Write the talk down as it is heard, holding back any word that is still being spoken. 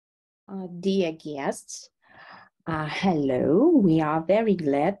Dear guests, hello. We are very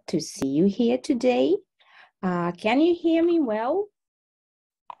glad to see you here today. Can you hear me well?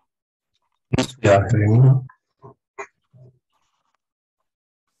 Yes, we are hearing you.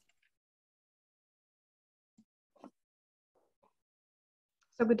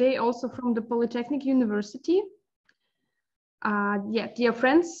 So good day also from the Polytechnic University. Dear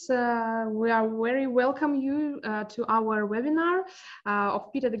friends, we are very welcome you to our webinar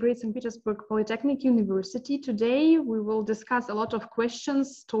of Peter the Great St. Petersburg Polytechnic University. Today we will discuss a lot of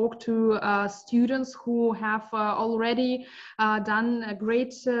questions, talk to students who have already done a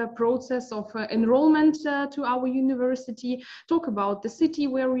great process of enrollment to our university, talk about the city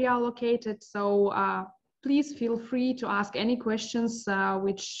where we are located. So please feel free to ask any questions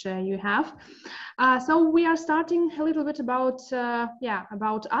which you have. So we are starting a little bit about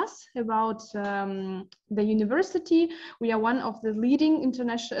us, about the university. We are one of the leading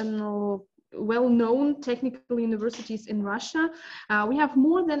international well-known technical universities in Russia. We have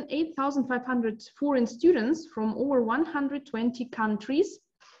more than 8,500 foreign students from over 120 countries.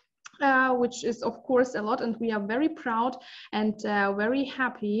 Which is of course a lot, and we are very proud and very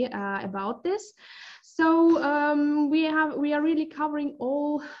happy about this. So we are really covering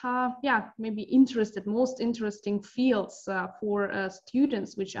all maybe most interesting fields for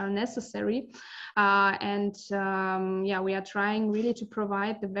students which are necessary, and we are trying really to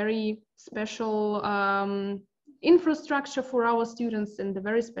provide the very special infrastructure for our students and the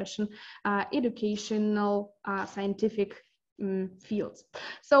very special educational scientific fields.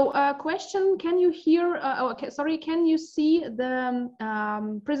 So question, can you hear, can you see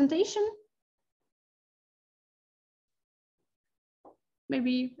the presentation?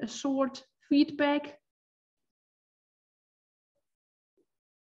 Maybe a short feedback.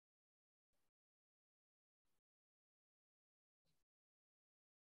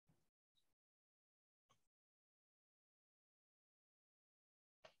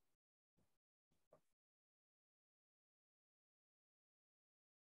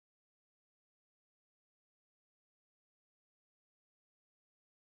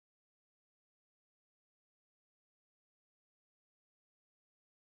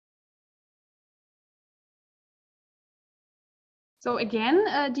 So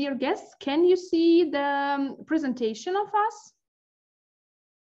again, dear guests, can you see the presentation of us?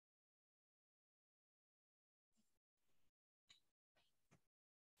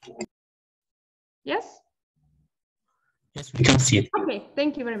 Yes? Yes, we can see it. Okay,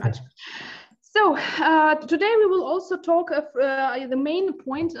 thank you very much. So today we will also talk of the main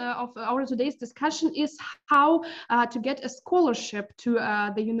point of our today's discussion is how to get a scholarship to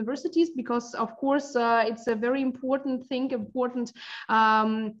the universities, because of course it's a very important thing,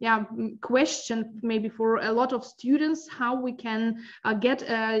 question maybe for a lot of students, how we can get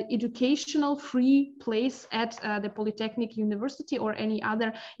an educational free place at the Polytechnic University or any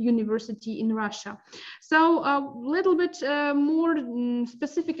other university in Russia. So a little bit more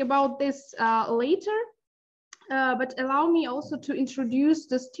specific about this later. But allow me also to introduce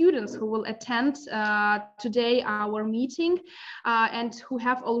the students who will attend today our meeting and who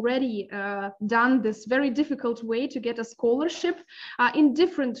have already done this very difficult way to get a scholarship in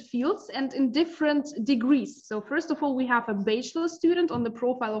different fields and in different degrees. So first of all, we have a bachelor student on the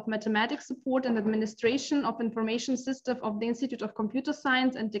profile of Mathematics Support and Administration of Information System of the Institute of Computer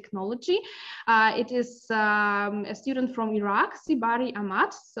Science and Technology. It is a student from Iraq, Sibari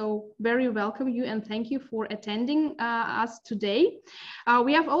Ahmad. So very welcome you and thank you for attending us today.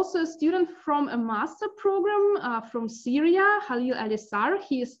 We have also a student from a master program from Syria, Halil Alisar.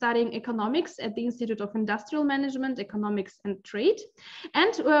 He is studying economics at the Institute of Industrial Management, Economics and Trade.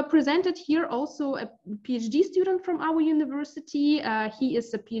 And presented here also a PhD student from our university. He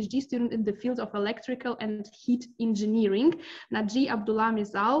is a PhD student in the field of electrical and heat engineering, Naji Abdullah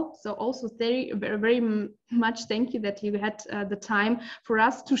Mizal. So also very, very much thank you that you had the time for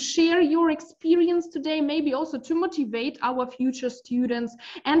us to share your experience today, maybe also to motivate our future students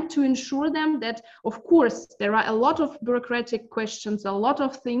and to ensure them that, of course, there are a lot of bureaucratic questions, a lot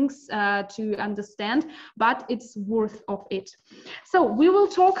of things to understand, but it's worth of it. So we will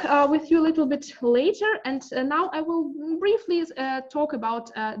talk with you a little bit later, and now I will briefly talk about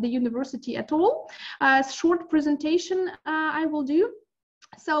the university at all. A short presentation I will do.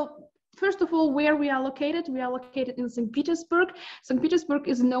 So First of all, where we are located in St. Petersburg. St. Petersburg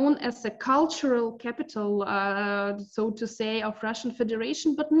is known as a cultural capital, so to say, of Russian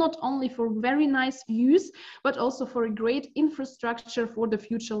Federation, but not only for very nice views, but also for a great infrastructure for the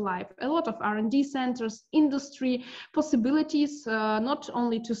future life. A lot of R&D centers, industry, possibilities, not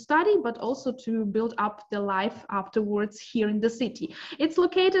only to study, but also to build up the life afterwards here in the city. It's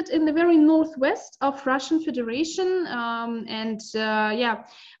located in the very northwest of Russian Federation,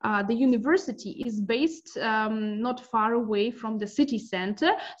 the university is based not far away from the city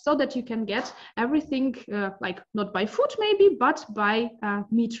center, so that you can get everything like not by foot maybe, but by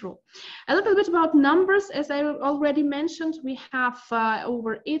metro. A little bit about numbers. As I already mentioned, we have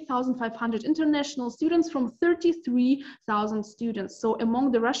over 8,500 international students from 33,000 students. So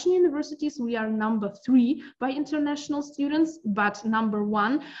among the Russian universities, we are number 3 by international students, but number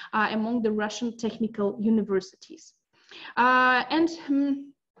 1 among the Russian technical universities.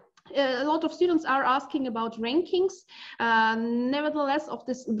 A lot of students are asking about rankings. Nevertheless, of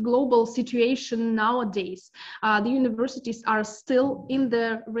this global situation nowadays, the universities are still in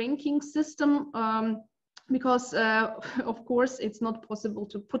the ranking system. Because of course it's not possible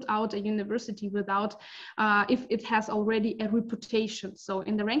to put out a university without if it has already a reputation. So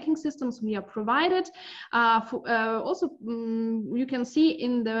in the ranking systems we are provided. You can see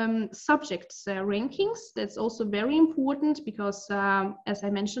in the subjects rankings, that's also very important, because as I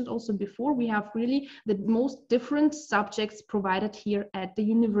mentioned also before, we have really the most different subjects provided here at the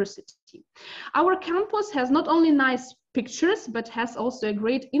university. Our campus has not only nice pictures, but has also a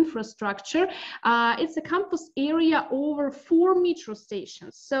great infrastructure. It's a campus area over 4 metro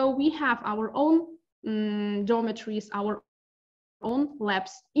stations. So we have our own dormitories, our own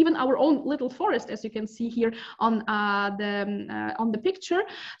labs, even our own little forest, as you can see here on the picture.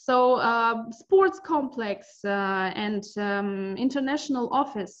 So sports complex and international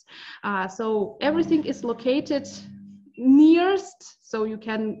office. So everything is located nearest, so you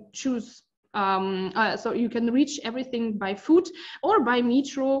can choose. So you can reach everything by foot or by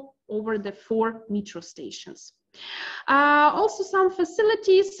metro over the 4 metro stations. Also some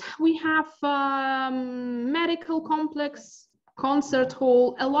facilities. We have medical complex, concert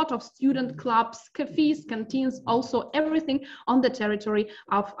hall, a lot of student clubs, cafes, canteens, also everything on the territory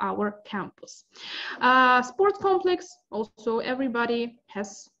of our campus. Sports complex, also everybody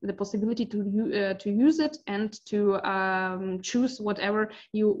has the possibility to use it and to choose whatever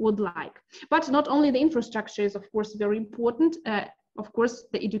you would like. But not only the infrastructure is of course very important, of course,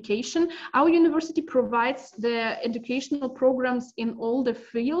 the education. Our university provides the educational programs in all the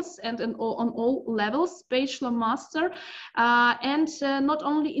fields and on all levels, bachelor, master, and not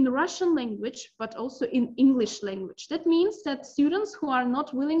only in Russian language, but also in English language. That means that students who are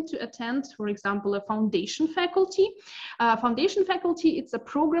not willing to attend, for example, a foundation faculty. Foundation faculty, it's a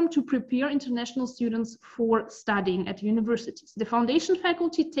program to prepare international students for studying at universities. The foundation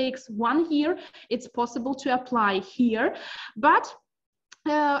faculty takes 1 year. It's possible to apply here, but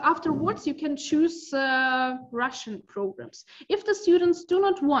afterwards you can choose Russian programs. If the students do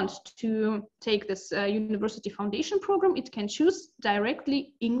not want to take this university foundation program, it can choose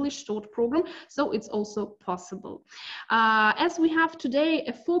directly English taught program, so it's also possible. As we have today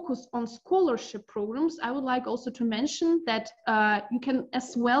a focus on scholarship programs, I would like also to mention that you can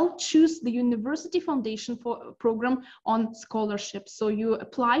as well choose the university foundation program on scholarship. So you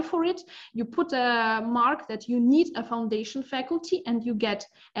apply for it, you put a mark that you need a foundation faculty, and you get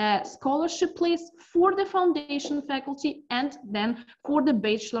a scholarship place for the foundation faculty and then for the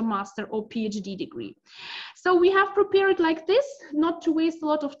bachelor, master or PhD degree. So we have prepared like this, not to waste a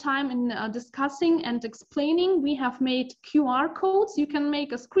lot of time in discussing and explaining. We have made QR codes. You can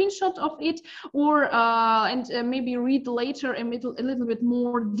make a screenshot of it, or maybe read later a little bit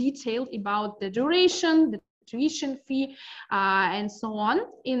more detailed about the duration, the tuition fee, and so on,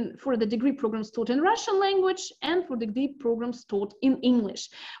 for the degree programs taught in Russian language and for the degree programs taught in English.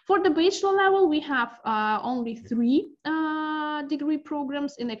 For the bachelor level, we have only 3 degree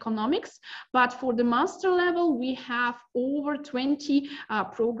programs in economics, but for the master level, we have over 20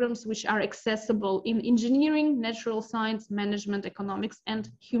 programs which are accessible in engineering, natural science, management, economics, and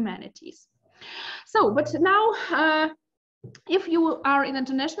humanities. So, but now, if you are an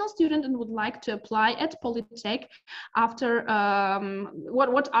international student and would like to apply at Polytech, after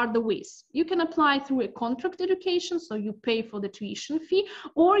what are the ways? You can apply through a contract education, so you pay for the tuition fee,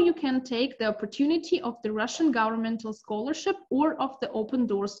 or you can take the opportunity of the Russian governmental scholarship or of the Open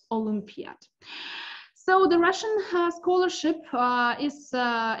Doors Olympiad. So the Russian scholarship is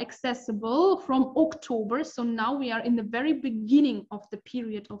accessible from October. So now we are in the very beginning of the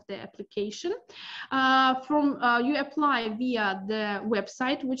period of the application. You apply via the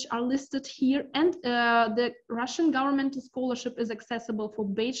website, which are listed here, and the Russian government scholarship is accessible for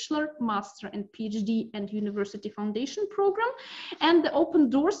bachelor, master, and PhD and university foundation program. And the Open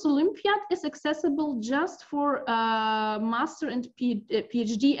Doors Olympiad is accessible just for master and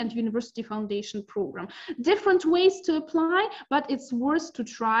PhD and university foundation program. Different ways to apply, but it's worth to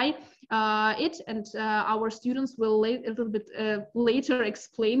try it, and our students will a little bit later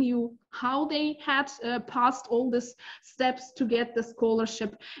explain you how they had passed all these steps to get the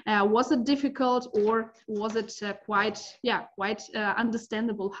scholarship. Was it difficult, or was it quite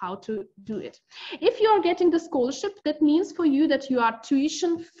understandable how to do it? If you are getting the scholarship, that means for you that you are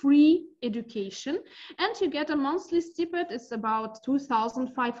tuition-free education, and you get a monthly stipend. It's about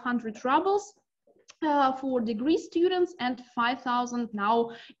 2,500 rubles for degree students, and 5,000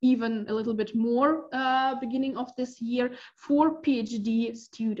 now, even a little bit more beginning of this year, for PhD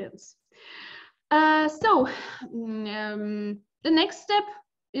students. The next step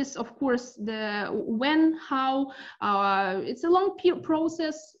is, of course, the when, how. It's a long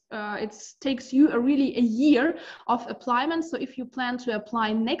process. It takes you really a year of applyment. So if you plan to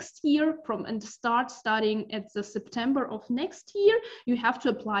apply next year and start studying at the September of next year, you have to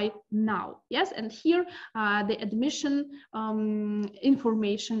apply now. Yes, and here the admission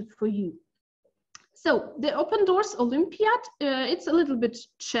information for you. So the Open Doors Olympiad, it's a little bit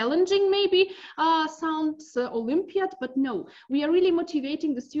challenging, maybe sounds Olympiad, but no, we are really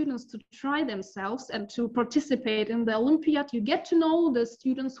motivating the students to try themselves and to participate in the Olympiad. You get to know the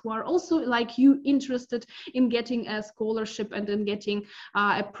students who are also, like you, interested in getting a scholarship and in getting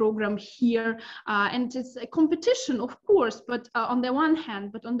a program here. And it's a competition, of course, but on the one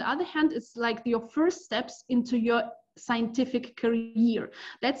hand, but on the other hand, it's like your first steps into your scientific career.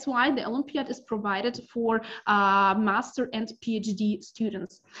 That's why the Olympiad is provided for master and PhD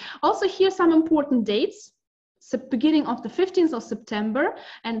students. Also, here some important dates. So beginning of the 15th of September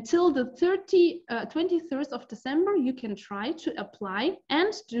until the 23rd of December, you can try to apply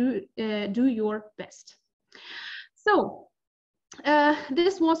and do your best. So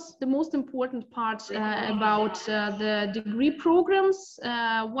this was the most important part about the degree programs.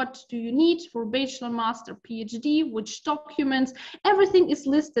 What do you need for bachelor, master, PhD, which documents? Everything is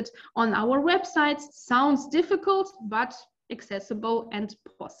listed on our website. Sounds difficult, but accessible and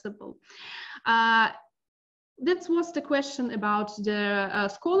possible. That was the question about the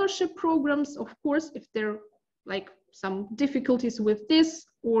scholarship programs. Of course, if there are some difficulties with this,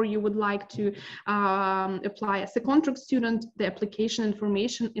 or you would like to apply as a contract student, the application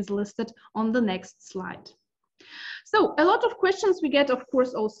information is listed on the next slide. So a lot of questions we get, of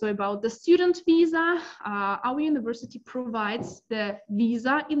course, also about the student visa. Our university provides the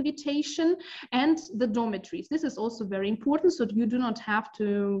visa invitation and the dormitories. This is also very important, so you do not have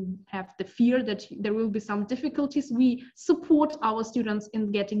to have the fear that there will be some difficulties. We support our students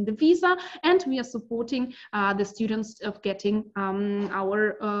in getting the visa, and we are supporting the students of getting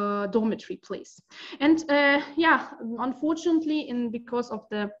our dormitory place. And unfortunately, because of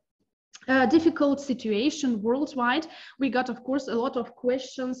the difficult situation worldwide, we got, of course, a lot of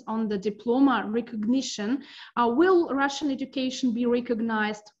questions on the diploma recognition. Will Russian education be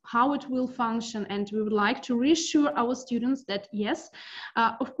recognized? How it will function? And we would like to reassure our students that yes,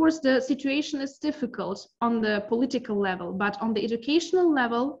 of course, the situation is difficult on the political level, but on the educational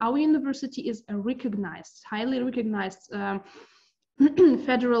level, our university is a recognized, highly recognized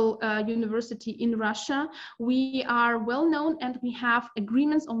federal university in Russia. We are well known, and we have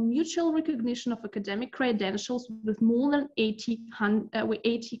agreements on mutual recognition of academic credentials with more than 80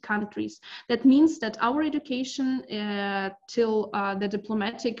 countries. That means that our education till the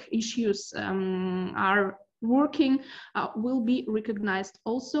diplomatic issues are working will be recognized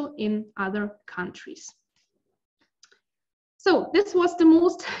also in other countries. So this was the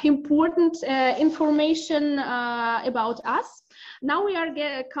most important information about us. Now we are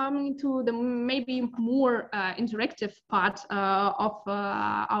coming to the maybe more interactive part of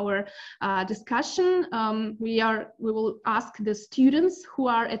our discussion. We will ask the students who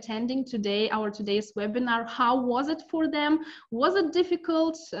are attending today's webinar, how was it for them? Was it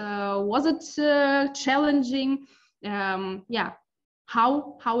difficult? Was it challenging?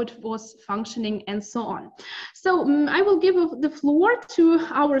 how it was functioning and so on. So I will give the floor to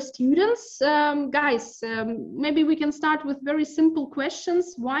our students. Guys, maybe we can start with very simple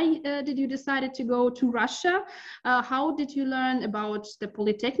questions. Why did you decide to go to Russia? How did you learn about the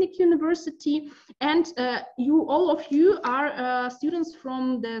Polytechnic University? And all of you are students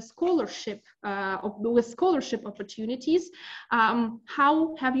from the scholarship, with scholarship opportunities.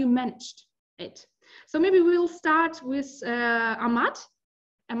 How have you managed it? So maybe we'll start with Ahmad.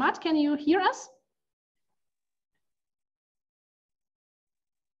 Ahmad, can you hear us?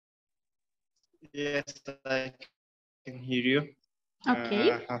 Yes, I can hear you.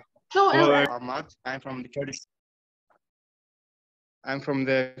 Okay. So, Ahmad, I'm from the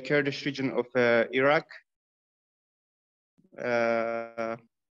Kurdish region of Iraq.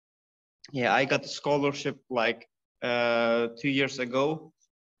 Yeah, I got a scholarship like 2 years ago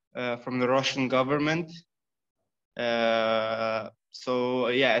from the Russian government. So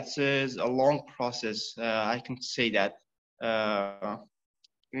yeah, it's a long process. I can say that.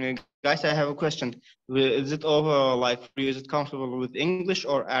 Guys, I have a question. Is it over like for you? Is it comfortable with English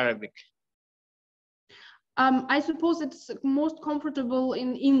or Arabic? I suppose it's most comfortable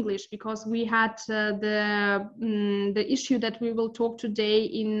in English because we had the issue that we will talk today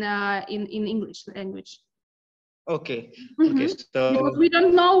in English language. Okay. Mm-hmm. Okay. So because we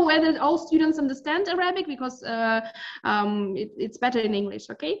don't know whether all students understand Arabic because it's better in English.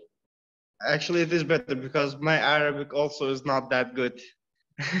 Okay. Actually, it is better because my Arabic also is not that good.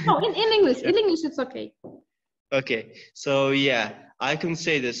 No, in English. Yeah. In English, it's okay. Okay. So yeah, I can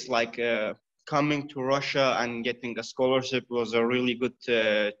say this like. Coming to Russia and getting a scholarship was a really good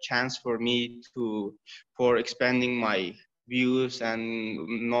chance for me for expanding my views and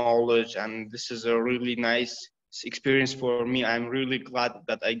knowledge, and this is a really nice experience for me. I'm really glad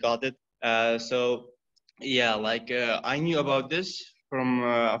that I got it. So yeah, like I knew about this from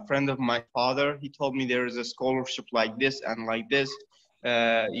a friend of my father. He told me there is a scholarship like this and like this.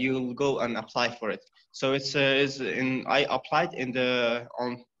 You'll go and apply for it. So I applied in the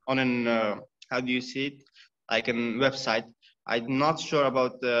on an how do you see it? Like a website. I'm not sure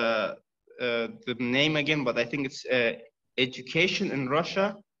about the name again, but I think it's education in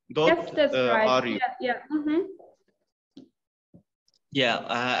Russia. Yes, that's right. RU. Yeah, yeah. Mm-hmm. Yeah,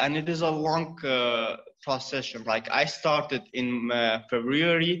 and it is a long process. Like I started in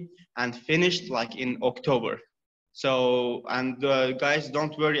February and finished like in October. So, and guys,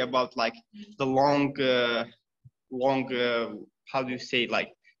 don't worry about like the long, how do you say,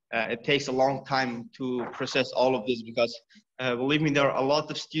 like, it takes a long time to process all of this because believe me, there are a lot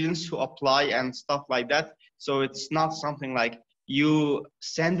of students who apply and stuff like that. So it's not something like you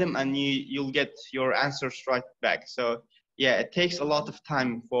send them and you'll get your answers right back. So yeah, it takes a lot of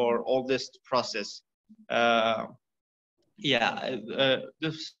time for all this to process. Yeah,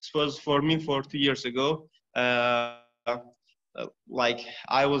 this was for me for 2 years ago. Like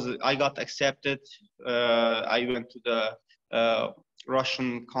I got accepted. I went to the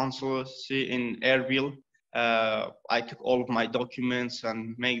Russian consulate in Erbil. I took all of my documents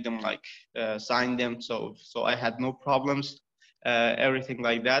and made them like sign them. So I had no problems, everything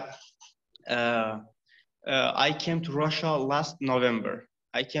like that. I came to Russia last November.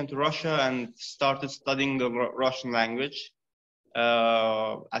 I came to Russia and started studying the Russian language.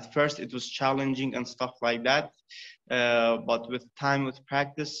 At first, it was challenging and stuff like that. But with time, with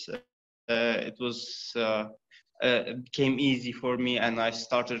practice, it became easy for me, and I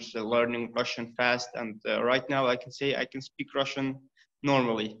started learning Russian fast. And right now, I can say I can speak Russian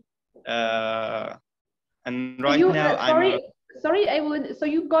normally. And right now, Sorry, Evelyn. So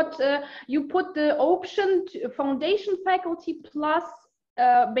you got you put the option to foundation faculty plus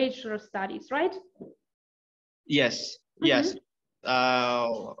bachelor studies, right? Yes. Mm-hmm. Yes.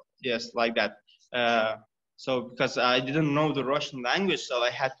 Yes, like that. So because I didn't know the Russian language, so I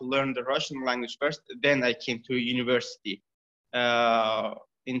had to learn the Russian language first. Then I came to university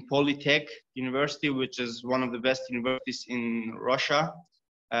in Polytech University, which is one of the best universities in Russia.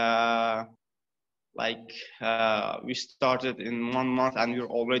 We started in 1 month and we're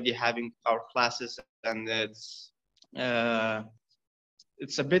already having our classes, and it's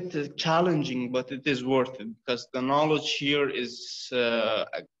a bit challenging, but it is worth it because the knowledge here is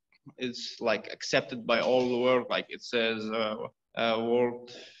like accepted by all the world. Like it says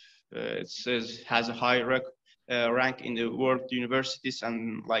world, it says has a high rank in the world universities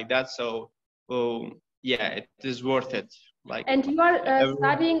and like that. So yeah, it is worth it. Like, and you are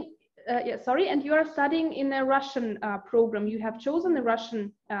studying. And you are studying in a Russian program. You have chosen a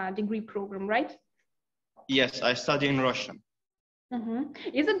Russian degree program, right? Yes, I study in Russian.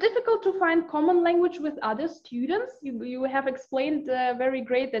 Is it difficult to find common language with other students? You have explained very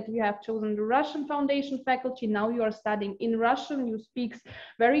great that you have chosen the Russian Foundation faculty. Now you are studying in Russian. You speak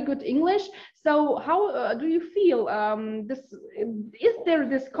very good English. So how do you feel? Is there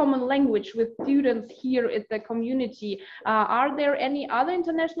this common language with students here at the community? Are there any other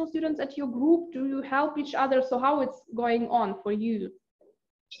international students at your group? Do you help each other? So how it's going on for you?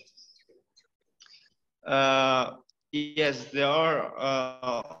 Yes, there are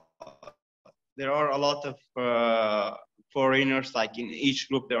a lot of foreigners. Like in each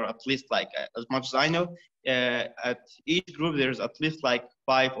group, there are at least like, as much as I know, at each group there's at least like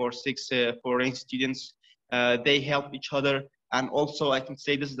 5 or 6 foreign students. They help each other, and also I can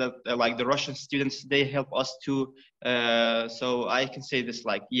say this, that like the Russian students, they help us too. So I can say this,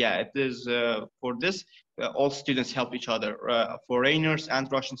 like, yeah, it is for this. All students help each other. Foreigners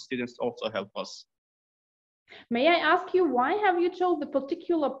and Russian students also help us. May I ask you, why have you chose the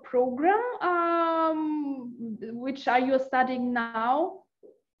particular program which are you studying now?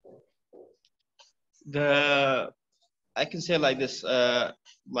 I can say like this,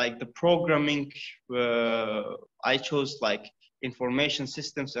 like the programming, I chose like information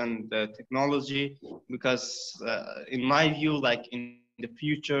systems and technology, because in my view, like in the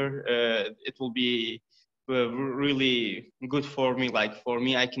future, it will be really good for me. Like for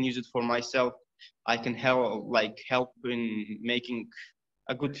me, I can use it for myself. I can help in making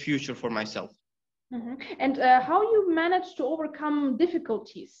a good future for myself. And how you manage to overcome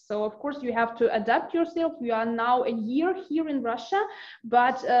difficulties? So of course you have to adapt yourself. You are now a year here in Russia,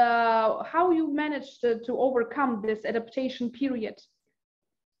 but how you managed to overcome this adaptation period?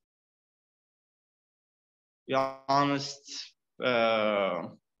 To be honest,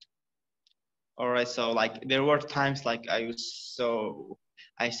 all right, so like there were times like I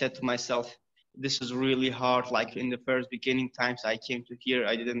said to myself, this is really hard. Like in the first beginning times I came to here,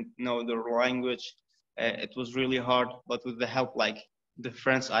 I didn't know the language. It was really hard, but with the help, like the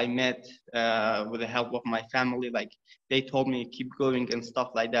friends I met, with the help of my family, like they told me keep going and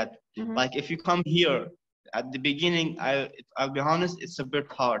stuff like that. Like if you come here at the beginning, I'll be honest, it's a bit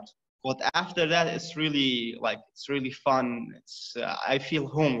hard. But after that, it's really fun. I feel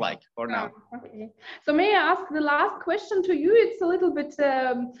home like for now. Okay. So may I ask the last question to you? It's a little bit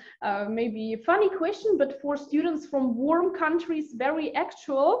maybe a funny question, but for students from warm countries, very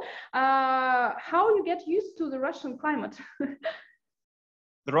actual. How you get used to the Russian climate?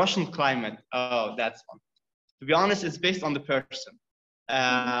 The Russian climate, oh, that's fun. To be honest, it's based on the person.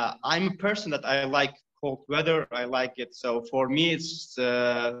 I'm a person that I like cold weather. I like it. So for me, it's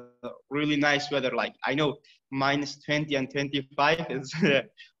really nice weather. Like I know -20 and 25 is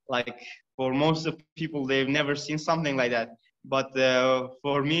like for most of people, they've never seen something like that. But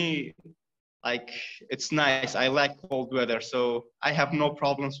for me, like it's nice. I like cold weather, so I have no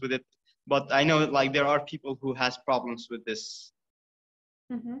problems with it. But I know like there are people who has problems with this.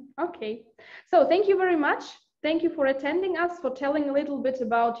 Okay, so thank you very much. Thank you for attending us, for telling a little bit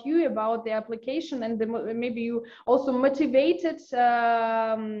about you, about the application, and maybe you also motivated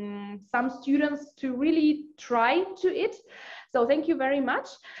some students to really try to it. So thank you very much.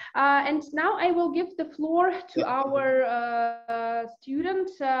 And now I will give the floor to our student,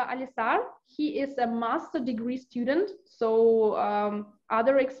 Alisar. He is a master degree student, so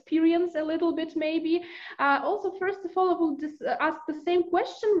other experience a little bit maybe. Also, first of all, I will just ask the same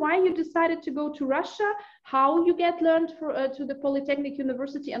question: why you decided to go to Russia, how you get learned to the Polytechnic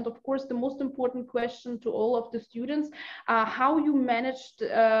University, and of course, the most important question to all of the students, how you managed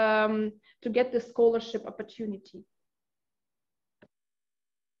to get the scholarship opportunity.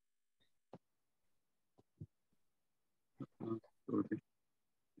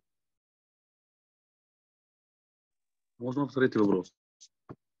 Можно повторить вопрос?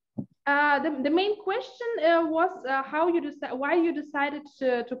 The main question was why you decided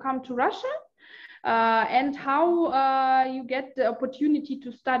to come to Russia, and how you get the opportunity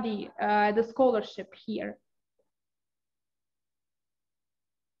to study the scholarship here.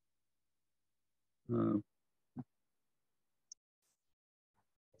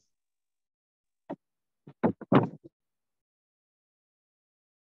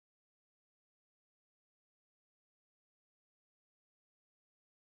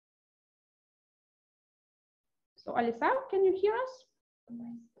 So Alisa, can you hear us?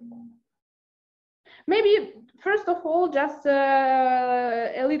 Maybe first of all, just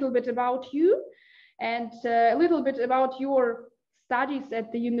a little bit about you, and a little bit about your studies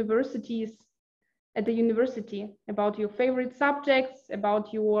at the university, about your favorite subjects,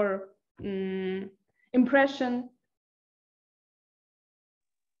 about your impression.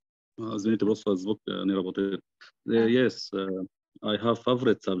 Извините, просто звук не работает. Yes, I have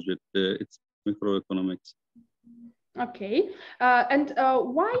favorite subject. It's microeconomics. Okay, and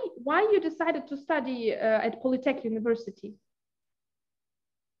why you decided to study at Polytech University?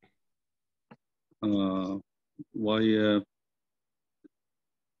 Why?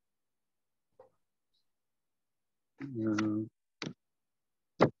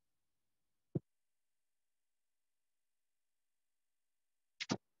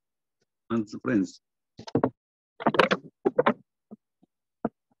 And friends.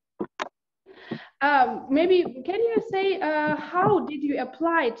 Maybe can you say how did you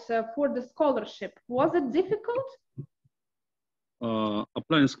apply for the scholarship? Was it difficult?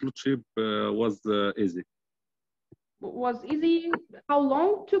 Applying scholarship was easy. Was easy? How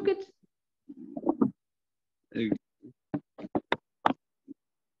long took it?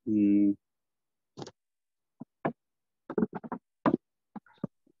 Mm,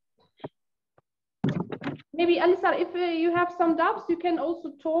 Maybe Alisar, if you have some doubts, you can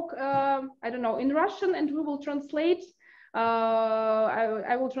also talk, I don't know, in Russian, and we will translate.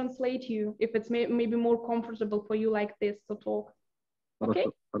 I will translate you if it's maybe more comfortable for you like this to talk. Okay?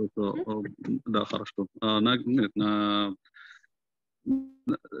 Хорошо. Да, хорошо. Нет, на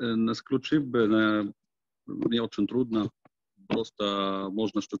scholarship мне очень трудно. Просто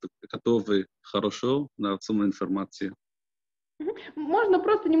можно что-то готовы хорошо на саму информацию. Можно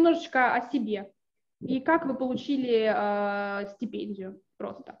просто немножечко о себе. И как вы получили стипендию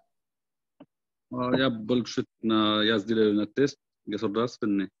просто? Я сделал на тест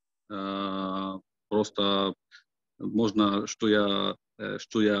государственный. Просто можно, что я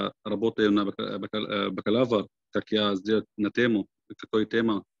работаю на бакалавр, как я сделал на тему, какой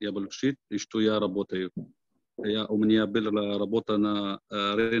тема я получил и что я работаю. У меня была работа на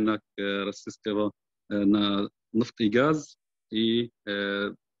рынок российского на нефть и газ, и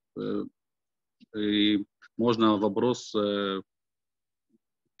можно вопрос,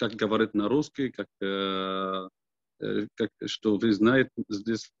 как говорить на русский, что вы знаете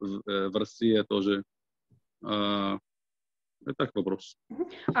здесь в России тоже. Это вопрос.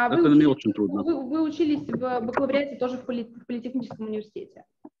 Это не очень трудно. Вы учились в бакалавриате тоже в Политехническом университете?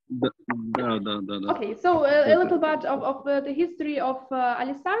 Да. Okay, so a little bit of the history of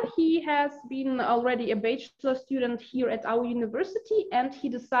Alisar. He has been already a bachelor student here at our university, and he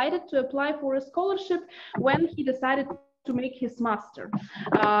decided to apply for a scholarship when he decided to make his master.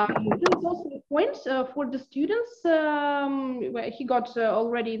 This is also a point for the students. Where he got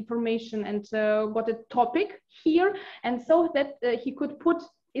already information and got a topic here, and so that he could put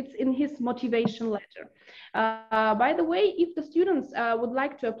it's in his motivation letter. By the way, if the students would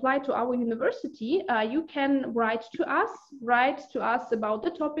like to apply to our university, you can write to us about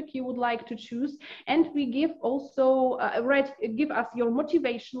the topic you would like to choose, and we give also give us your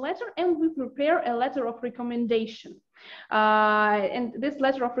motivation letter, and we prepare a letter of recommendation. And this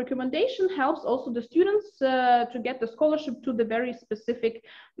letter of recommendation helps also the students to get the scholarship to the very specific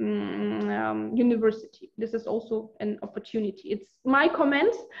university. This is also an opportunity. It's my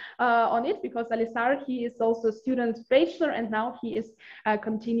comment on it, because Alisar, he is also a student bachelor, and now he is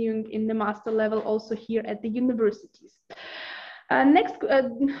continuing in the master level also here at the universities. Next,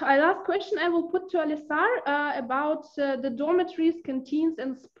 last question I will put to Alisar about the dormitories, canteens,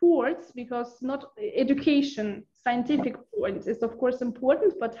 and sports, because not education, scientific points is of course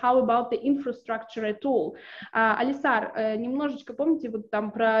important, but how about the infrastructure at all? Alisar, немножечко помните вот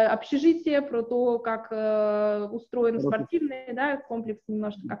там про общежитие, про то, как устроен спортивный, да, комплекс,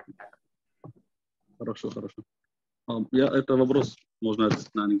 немножко как-то так. Хорошо. Это вопрос можно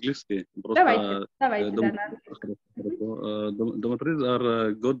на английский. Давайте, Dormitories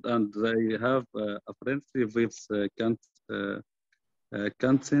are good, and they have a friendship with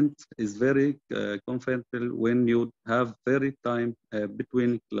consent is very comfortable when you have very time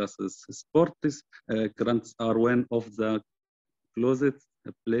between classes. Sports grants are one of the closest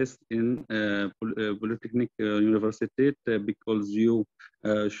place in Polytechnic University because you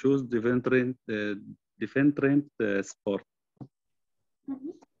choose different sport.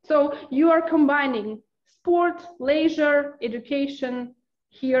 So you are combining sport, leisure, education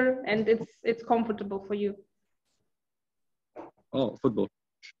here, and it's comfortable for you. Oh, football.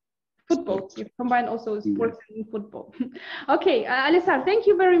 Football. You combine also sports and football. Okay, Alisar, thank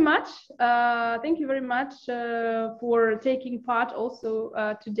you very much. Thank you very much for taking part also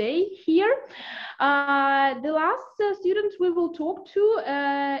today here. The last student we will talk to,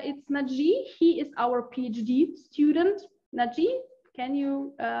 it's Naji. He is our PhD student. Naji, can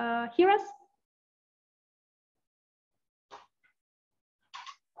you hear us?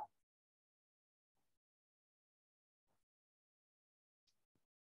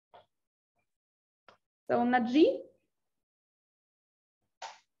 So Naji,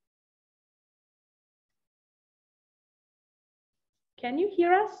 Can you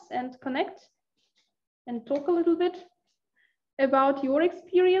hear us and connect and talk a little bit about your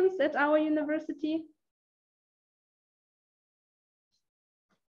experience at our university?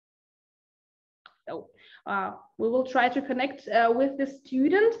 So we will try to connect with the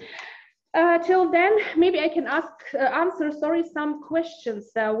student. Till then, maybe I can answer some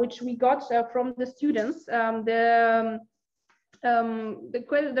questions which we got from the students.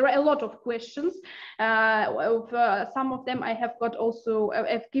 There are a lot of questions. Some of them I have got also,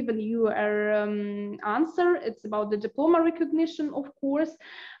 I've given you an answer. It's about the diploma recognition, of course.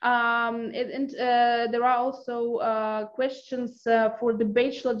 There are also questions for the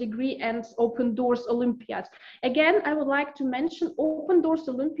bachelor degree and Open Doors Olympiad. Again, I would like to mention Open Doors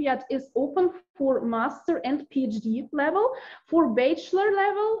Olympiad is open for master and PhD level. For bachelor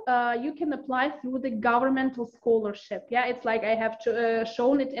level, you can apply through the governmental scholarship. Yeah, it's like I have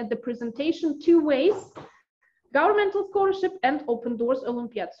shown it at the presentation, 2 ways: governmental scholarship and Open Doors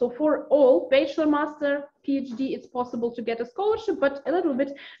Olympiad. So for all bachelor, master, PhD, it's possible to get a scholarship, but a little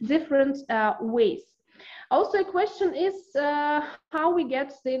bit different ways. Also, a question is how we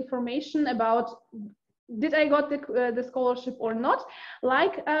get the information about did I got the scholarship or not.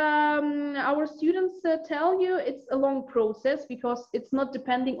 Like our students tell you, it's a long process because it's not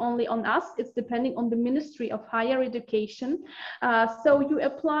depending only on us, it's depending on the Ministry of Higher Education. So you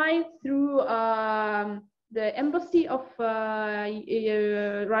apply through the embassy of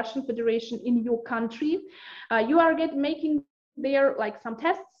Russian Federation in your country. You are making there like some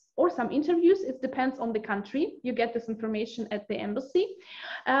tests or some interviews. It depends on the country. You get this information at the embassy,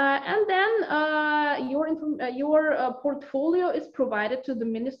 and then your portfolio is provided to the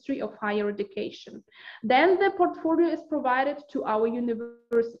Ministry of Higher Education. Then the portfolio is provided to our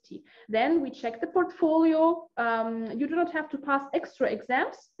university. Then we check the portfolio. You do not have to pass extra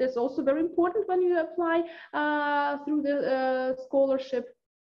exams. That's also very important when you apply through the scholarship.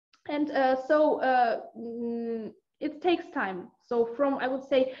 And it takes time. So from, I would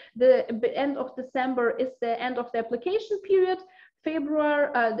say, the end of December is the end of the application period.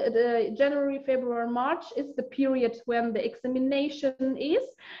 January, February, March is the period when the examination is.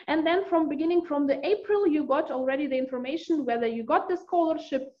 And then from the April, you got already the information whether you got the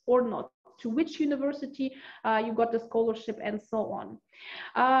scholarship or not, to which university you got the scholarship, and so on.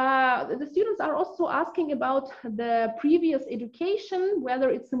 The students are also asking about the previous education, whether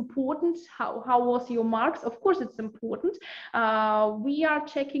it's important, how was your marks. Of course it's important. We are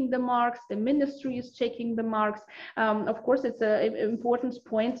checking the marks, the ministry is checking the marks. Of course it's an important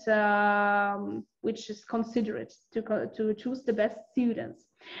point which is considered to choose the best students.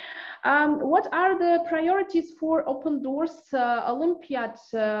 What are the priorities for Open Doors Olympiad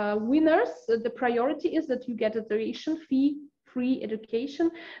winners? The priority is that you get a tuition fee-free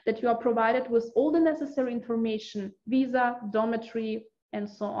education, that you are provided with all the necessary information, visa, dormitory, and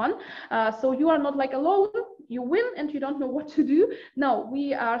so on. So you are not like alone, you win and you don't know what to do. No,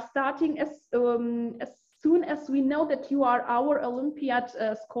 we are starting as soon as we know that you are our Olympiad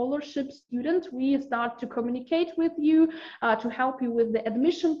scholarship student, we start to communicate with you to help you with the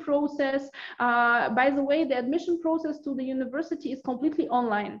admission process. By the way, the admission process to the university is completely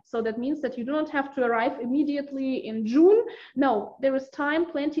online. So that means that you do not have to arrive immediately in June. No, there is time,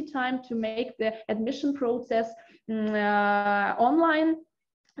 plenty time to make the admission process online.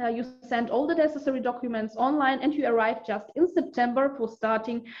 You send all the necessary documents online and you arrive just in September for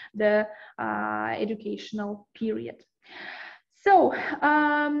starting the educational period. So,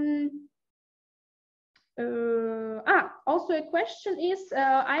 also a question is,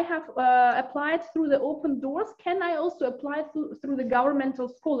 I have applied through the Open Doors. Can I also apply through the governmental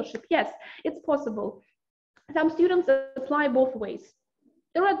scholarship? Yes, it's possible. Some students apply both ways.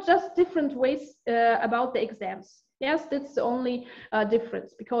 There are just different ways about the exams. Yes, that's the only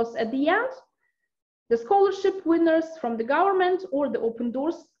difference, because at the end, the scholarship winners from the government or the Open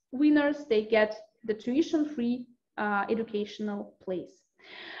Doors winners, they get the tuition-free educational place.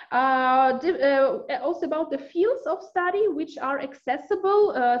 Also about the fields of study which are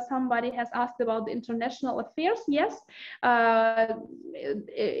accessible. Somebody has asked about the international affairs. Yes,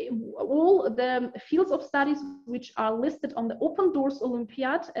 all the fields of studies which are listed on the Open Doors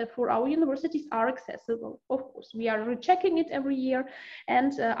Olympiad for our universities are accessible. Of course, we are rechecking it every year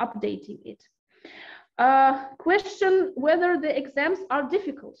and updating it. Question whether the exams are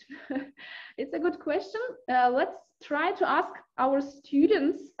difficult. It's a good question. Let's try to ask our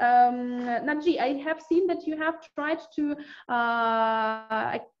students. Naji, I have seen that you have tried to,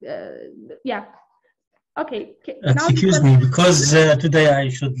 yeah. Okay. Excuse me, because today I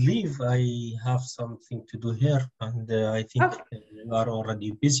should leave. I have something to do here, and I think you are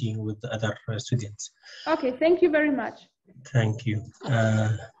already busy with the other students. Okay, thank you very much. Thank you. So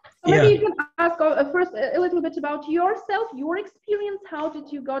maybe Yeah. you can ask first a little bit about yourself, your experience. How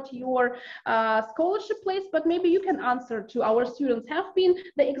did you got your scholarship place? But maybe you can answer to our students. Have been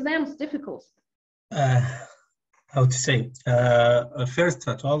the exams difficult? How to say? First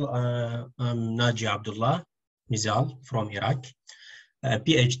of all, I'm Naji Abdullah Mizal from Iraq, a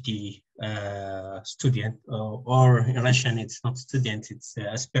PhD student, or in Russian, it's not student, it's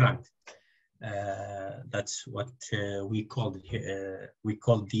aspirant. That's what we call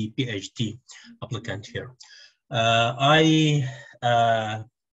the PhD applicant here. I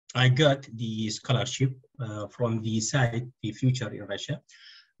got the scholarship from the site The Future in Russia.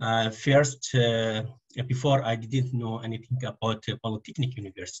 First, before I didn't know anything about Polytechnic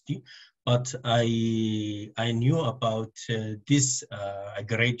University, but I knew about this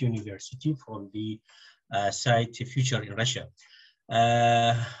great university from the site Future in Russia.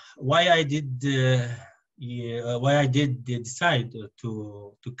 Why I did decide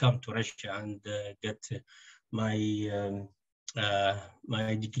to come to Russia and get my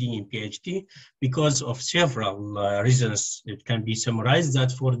my degree in PhD, because of several reasons. It can be summarized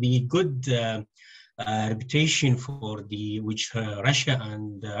that for the good reputation for which Russia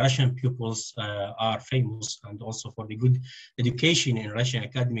and Russian pupils are famous, and also for the good education in Russian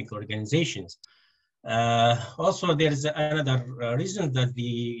academic organizations. Also, there is another reason that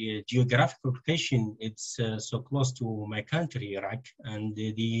the geographical location, it's so close to my country, Iraq, and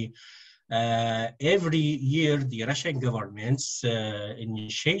every year the Russian governments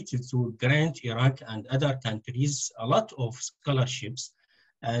initiated to grant Iraq and other countries a lot of scholarships,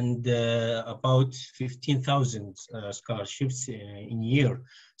 and about 15,000 scholarships in a year.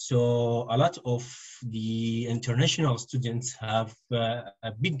 So a lot of the international students have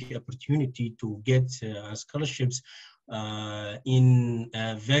a big opportunity to get scholarships in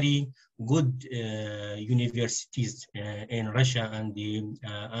very good universities in Russia, and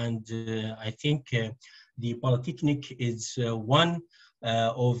I think the Polytechnic is one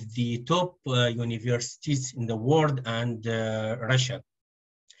of the top universities in the world and Russia.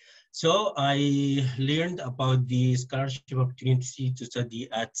 So I learned about the scholarship opportunity to study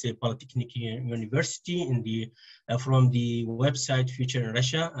at Polytechnic University from the website Future in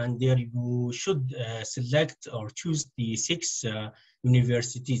Russia, and there you should select or choose the 6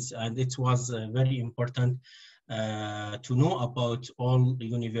 universities, and it was very important to know about all the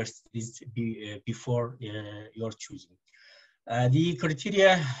universities before your choosing. The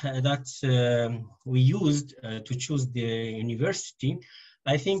criteria that we used to choose the university,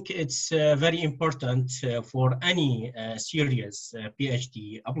 I think it's very important for any serious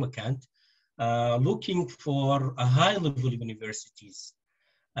PhD applicant looking for a high-level universities.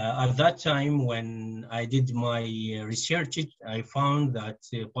 At that time, when I did my research, I found that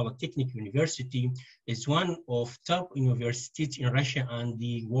Polytechnic University is one of top universities in Russia and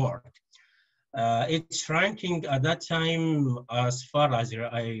the world. Its ranking at that time, as far as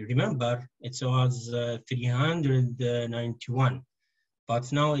I remember, it was 391.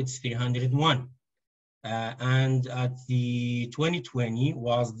 But now it's 301. And at the 2020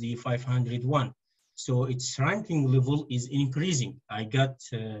 was the 501. So its ranking level is increasing.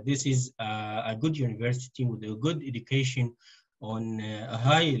 This is a good university with a good education on a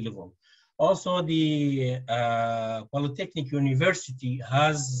high level. Also, the Polytechnic University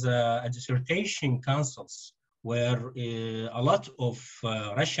has a dissertation councils where a lot of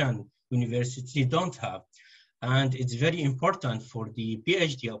Russian universities don't have. And it's very important for the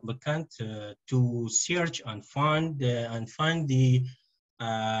PhD applicant to search and find the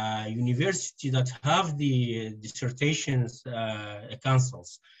university that have the dissertations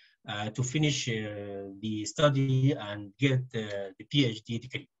councils to finish the study and get the PhD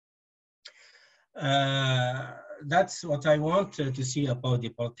degree. That's what I want to see about the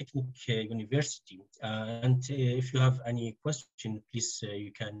Polytechnic University. And if you have any question, please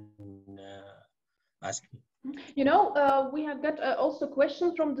you can ask me. You know, we have got also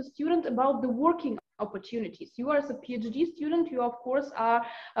questions from the student about the working opportunities. You are as a PhD student, you of course are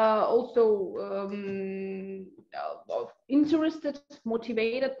also interested,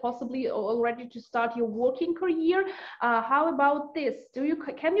 motivated, possibly already to start your working career. How about this?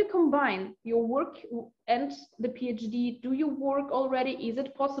 Can you combine your work and the PhD? Do you work already? Is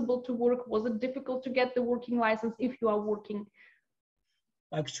it possible to work? Was it difficult to get the working license if you are working?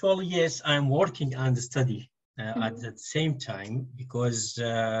 Actually, yes, I'm working and study at the same time, because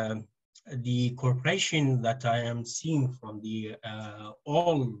the cooperation that I am seeing from the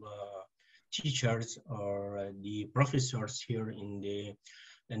all teachers or the professors here in the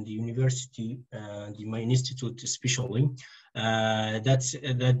and the university, my institute especially,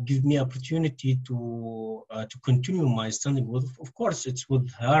 that give me opportunity to continue my studying. With, of course, it's with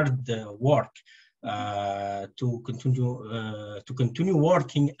hard work to continue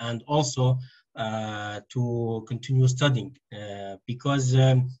working, and also to continue studying, because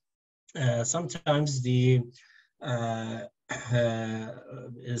sometimes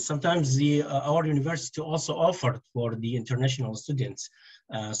our university also offered for the international students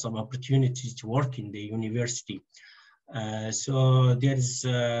some opportunities to work in the university. So there is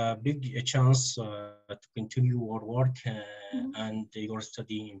a big chance to continue your work and your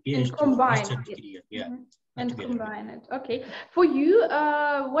study in PhD. And combine it. Degree. Yeah. And together. Combine it. Okay. For you,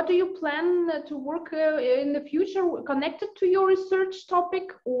 what do you plan to work in the future, connected to your research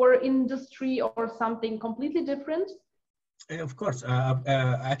topic, or industry, or something completely different? Of course.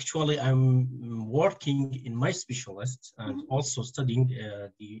 Actually, I'm working in my specialist and also studying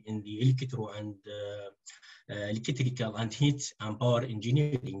in the electrical and heat and power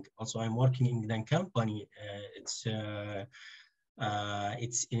engineering. Also, I'm working in a company. It's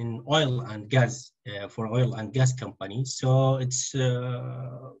in oil and gas, for oil and gas company. So it's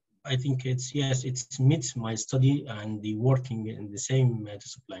I think it's meets my study and the working in the same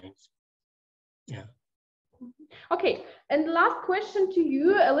disciplines. Yeah. Okay, and last question to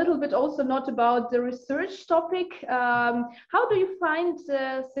you, a little bit also not about the research topic. How do you find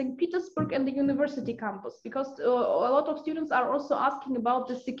St. Petersburg and the university campus? Because a lot of students are also asking about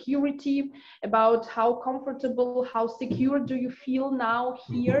the security, about how comfortable, how secure do you feel now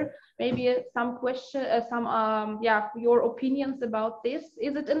here? Maybe some question, your opinions about this.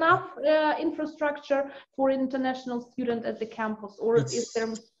 Is it enough infrastructure for international student at the campus, or is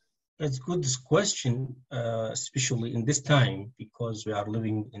there? It's a good question, especially in this time, because we are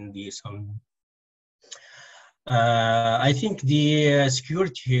living in I think the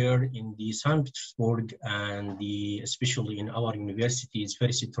security here in the St. Petersburg and especially in our university is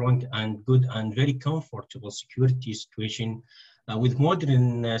very strong and good and very comfortable security situation with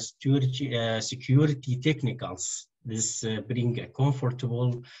modern security technicals. This bring a comfort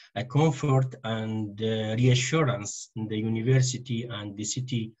and reassurance in the university and the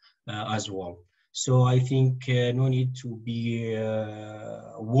city as well. So I think no need to be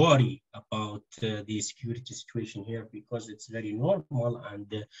worried about the security situation here, because it's very normal and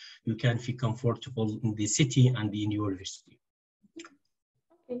you can feel comfortable in the city and in the university.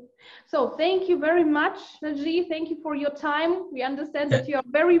 Okay. So thank you very much, Naji. Thank you for your time. We understand that you are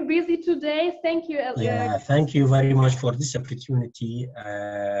very busy today. Thank you. Yeah, thank you very much for this opportunity,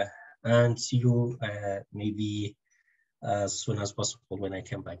 and see you maybe as soon as possible when I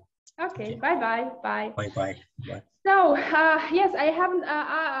come back. Okay. Bye-bye. Bye. Bye-bye. Bye. So, yes, I haven't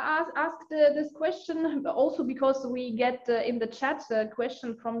asked this question also because we get in the chat a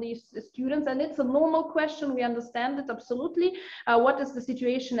question from these students, and it's a normal question. We understand it absolutely. What is the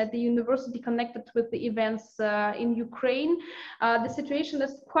situation at the university connected with the events in Ukraine? The situation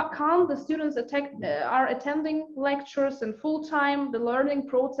is quite calm. The students are attending lectures in full time. The learning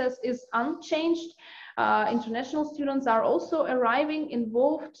process is unchanged. International students are also arriving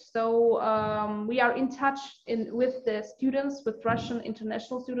involved, so we are in touch with the students, with Russian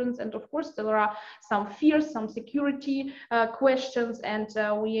international students, and of course there are some fears, some security questions, and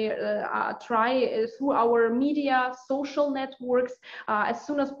we try through our media, social networks, as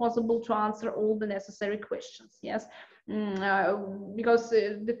soon as possible to answer all the necessary questions. Yes, because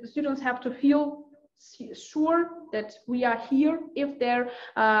the students have to feel sure that we are here if there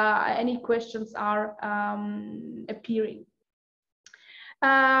any questions are appearing.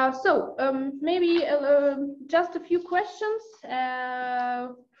 So maybe just a few questions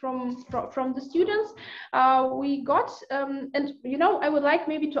from the students we got, and you know, I would like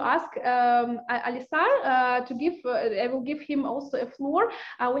maybe to ask Alisar to give. I will give him also a floor.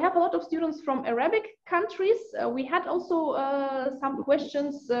 We have a lot of students from Arabic countries. We had also some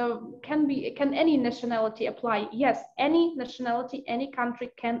questions. Can any nationality apply? Yes, any nationality, any country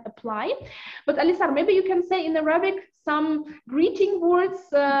can apply. But Alisar, maybe you can say in Arabic some greeting words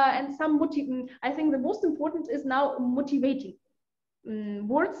and some I think the most important is now motivating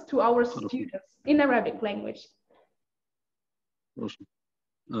words to our students in Arabic language.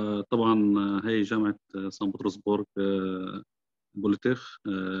 طبعا هي جامعة سان بطرسبورغ بوليتيخ،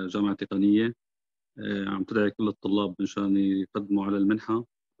 جامعة تقنية عم تدعي كل الطلاب مشان يقدموا على المنحة،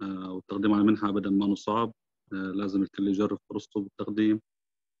 والتقديم على المنحة أبدا ما صعب، لازم الكل يجرب فرصته بالتقديم.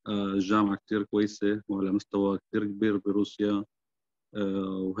 الجامعة كتير كويسة وعلى مستوى كتير كبير بروسيا،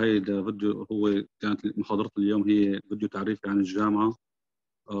 وهيدا فيديو هو كانت محاضرة اليوم هي فيديو تعريفي عن الجامعة.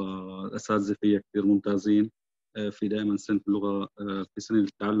 الأساتذة فيها كتير ممتازين، في دائما سنة اللغة، في سنة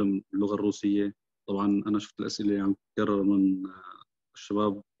التعلم اللغة الروسية. طبعا أنا شفت الأسئلة اللي عم تتكرر من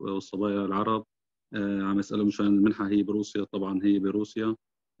الشباب والصبايا العرب، عم يسألوا مشان المنحة هي بروسيا. طبعا هي بروسيا،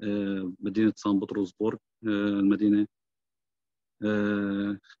 مدينة سان بطرسبورغ المدينة.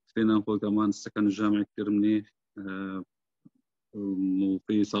 فينا نقول كمان السكن الجامعي كتير منيح،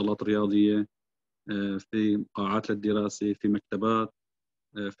 وفي صالات رياضية، في قاعات للدراسة، في مكتبات،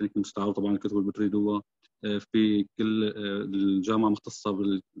 فيكم تستعرضوا طبعا الكتب اللي بتريدوها. في كل الجامعة مختصة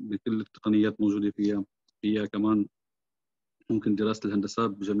بكل التقنيات موجودة فيها كمان ممكن دراسة الهندسات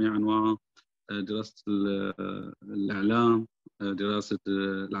بجميع أنواعها، دراسة الإعلام، دراسة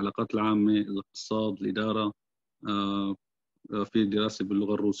العلاقات العامة، الاقتصاد، الإدارة، في دراسة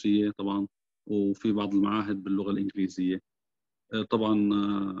باللغة الروسية طبعا، وفي بعض المعاهد باللغة الإنجليزية. طبعا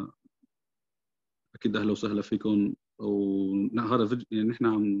أكيد أهلا وسهلا فيكم. وهذا يعني نحن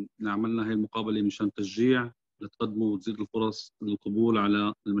عم عملنا هاي المقابلة مشان تشجيع لتقدموا وتزيد الفرص للقبول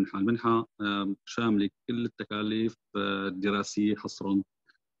على المنحة. المنحة شاملة كل التكاليف الدراسية حصرا.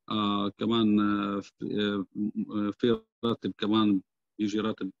 كمان في راتب كمان يجي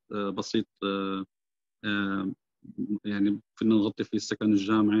راتب بسيط، يعني فينا نغطي فيه السكن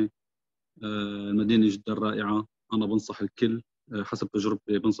الجامعي. المدينة جدا رائعة، أنا بنصح الكل حسب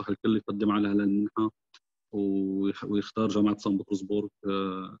تجربتي بنصح الكل يقدم على المنحة ويختار جامعة سان بطرسبورغ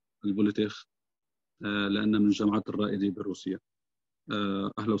البوليتيخ، لأنها من الجامعات الرائدة بروسيا.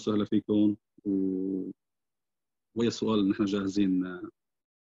 أهلا وسهلا فيكم، ويا سؤال نحن جاهزين. أهلا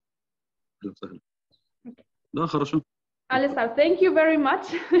وسهلا. لا خرشة. Alistar, thank you very much.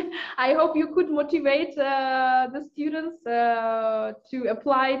 I hope you could motivate the students to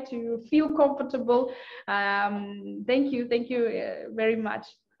apply, to feel comfortable. Thank you very much.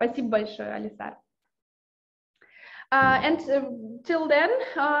 Спасибо большое, Alistar. And till then,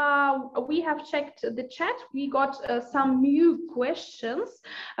 we have checked the chat. We got some new questions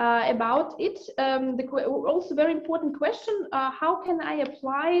about it. Also very important question, how can I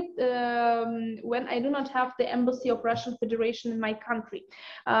apply when I do not have the embassy of Russian Federation in my country?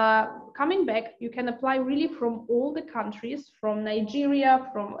 Coming back, you can apply really from all the countries, from Nigeria,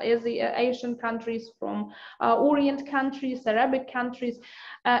 from Asian countries, from Orient countries, Arabic countries.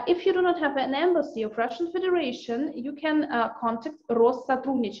 If you do not have an embassy of Russian Federation, you can contact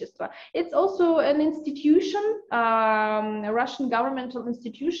Россотрудничество. It's also an institution, a Russian governmental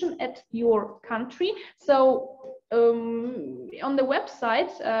institution at your country. So on the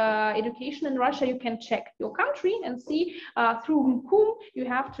website, Education in Russia, you can check your country and see through whom you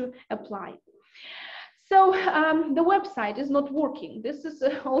have to apply. So the website is not working. This is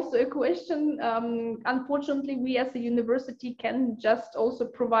also a question. Unfortunately, we as a university can just also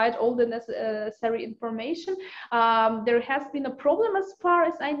provide all the necessary information. There has been a problem as far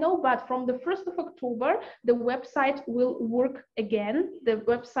as I know, but from the 1st of October, the website will work again, the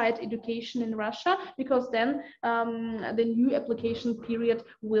website Education in Russia, because then the new application period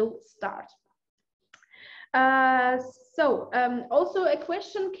will start. Also a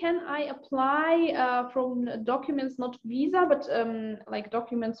question, can I apply from documents, not visa, but like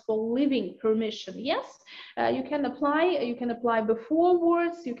documents for living permission? Yes, you can apply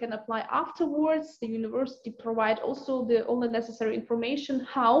beforewards, you can apply afterwards. The university provide also all the necessary information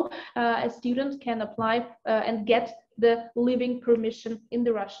how a student can apply and get the living permission in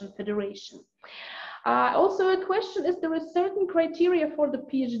the Russian Federation. Also a question, is there a certain criteria for the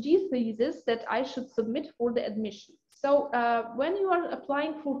PhD thesis that I should submit for the admission? So when you are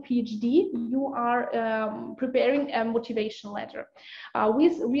applying for PhD, you are preparing a motivation letter.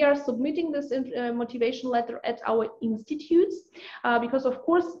 We are submitting this motivation letter at our institutes because of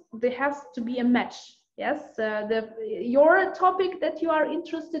course there has to be a match. Yes, your topic that you are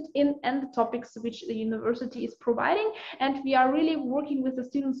interested in and the topics which the university is providing, and we are really working with the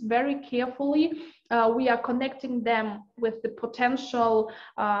students very carefully. We are connecting them with the potential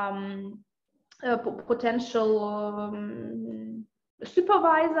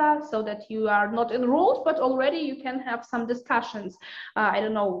supervisor, so that you are not enrolled, but already you can have some discussions. I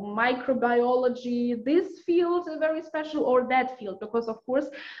don't know, microbiology, this field is very special, or that field, because of course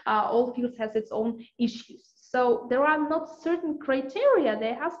all fields has its own issues. So there are not certain criteria.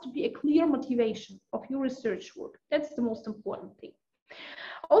 There has to be a clear motivation of your research work. That's the most important thing.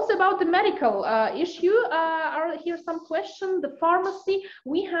 Also about the medical issue, are here some questions. The pharmacy,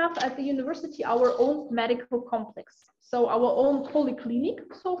 we have at the university our own medical complex. So our own polyclinic,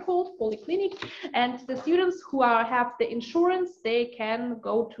 so-called polyclinic, and the students who have the insurance, they can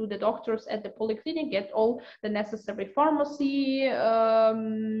go to the doctors at the polyclinic, get all the necessary pharmacy,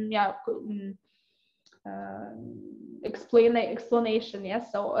 explanation.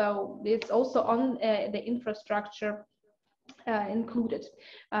 Yes, so it's also on the infrastructure included.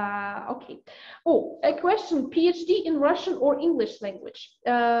 Okay. Oh, a question: PhD in Russian or English language?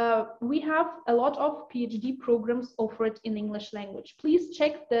 We have a lot of PhD programs offered in English language. Please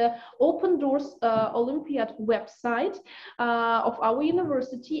check the Open Doors Olympiad website of our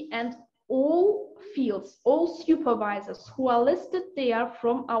university, and all fields, all supervisors who are listed there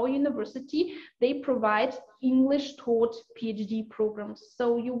from our university, they provide English taught PhD programs.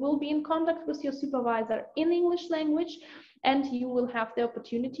 So you will be in contact with your supervisor in English language, and you will have the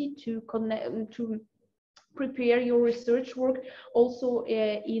opportunity to connect, to prepare your research work also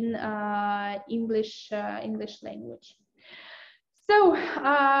in English language. So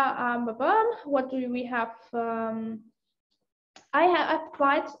what do we have? I have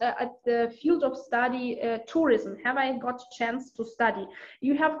applied at the field of study tourism. Have I got a chance to study?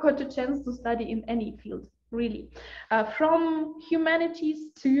 You have got a chance to study in any field, really, from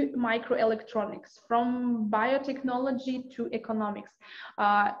humanities to microelectronics, from biotechnology to economics.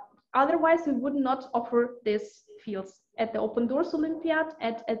 Otherwise, we would not offer these fields at the Open Doors Olympiad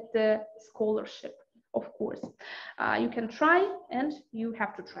and at the scholarship, of course. You can try, and you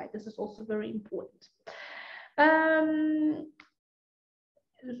have to try. This is also very important.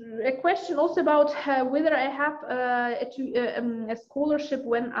 A question also about whether I have a scholarship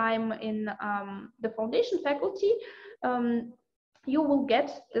when I'm in the foundation faculty. You will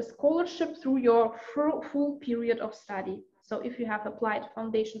get the scholarship through your full period of study. So if you have applied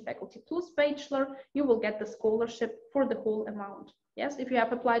foundation faculty plus bachelor, you will get the scholarship for the whole amount. Yes, if you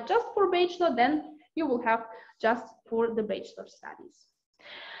have applied just for bachelor, then you will have just for the bachelor studies.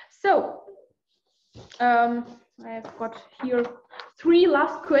 So I've got here 3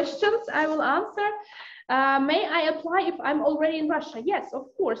 last questions I will answer. May I apply if I'm already in Russia? Yes, of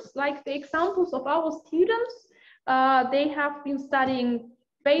course. Like the examples of our students, they have been studying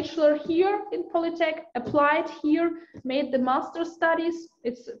bachelor here in Polytech, applied here, made the master studies.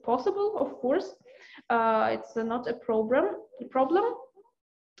 It's possible, of course. It's not a problem.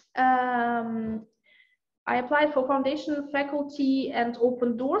 I applied for foundation faculty and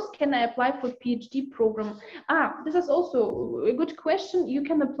Open Doors. Can I apply for PhD program? This is also a good question. You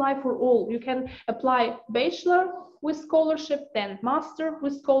can apply for all. You can apply bachelor with scholarship, then master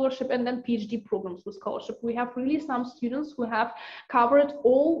with scholarship, and then PhD programs with scholarship. We have really some students who have covered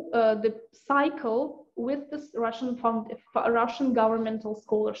all the cycle with this Russian governmental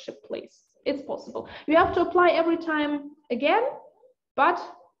scholarship place. It's possible. You have to apply every time again, but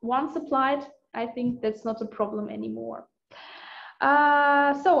once applied, I think that's not a problem anymore.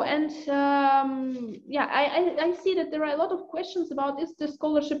 Yeah, I see that there are a lot of questions about, is the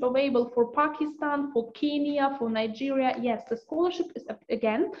scholarship available for Pakistan, for Kenya, for Nigeria? Yes, the scholarship is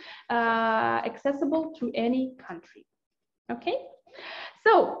again accessible to any country. Okay,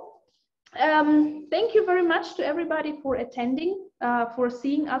 so thank you very much to everybody for attending, for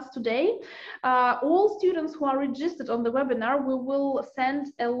seeing us today. All students who are registered on the webinar, we will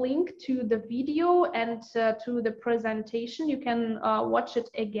send a link to the video and to the presentation. You can watch it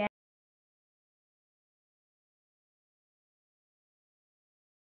again.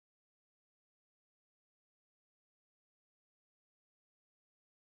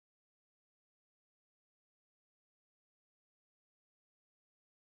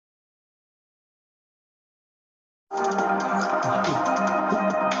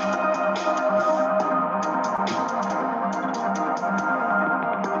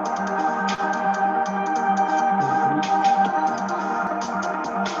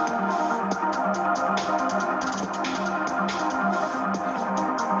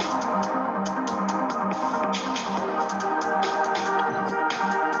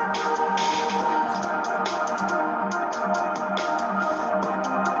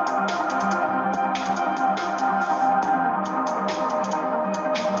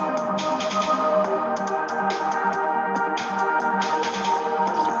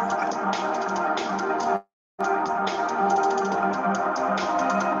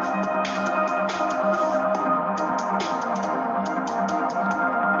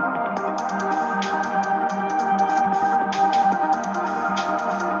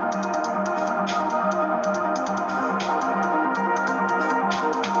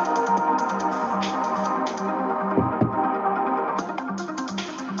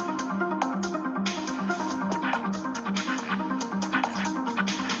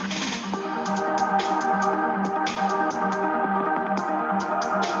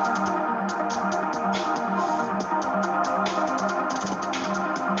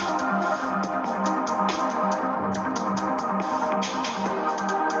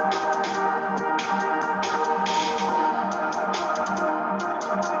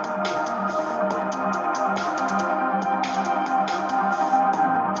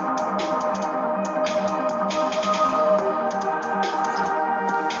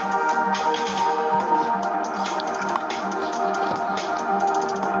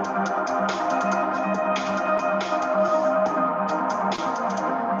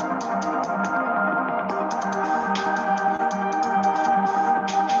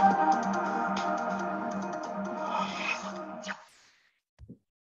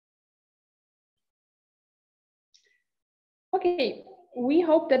 Okay, we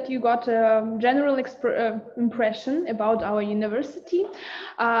hope that you got a general impression about our university.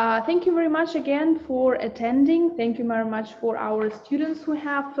 Thank you very much again for attending. Thank you very much for our students who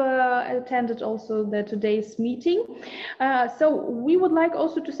have attended also today's meeting. So we would like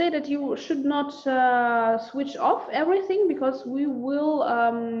also to say that you should not switch off everything, because we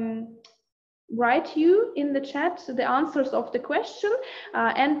will write you in the chat the answers of the question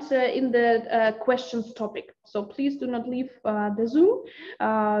and in the questions topic. So please do not leave the Zoom.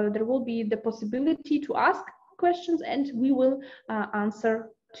 There will be the possibility to ask questions and we will answer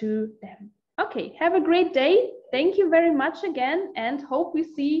to them. Okay, have a great day. Thank you very much again, and hope we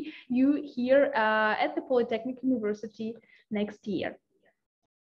see you here at the Polytechnic University next year.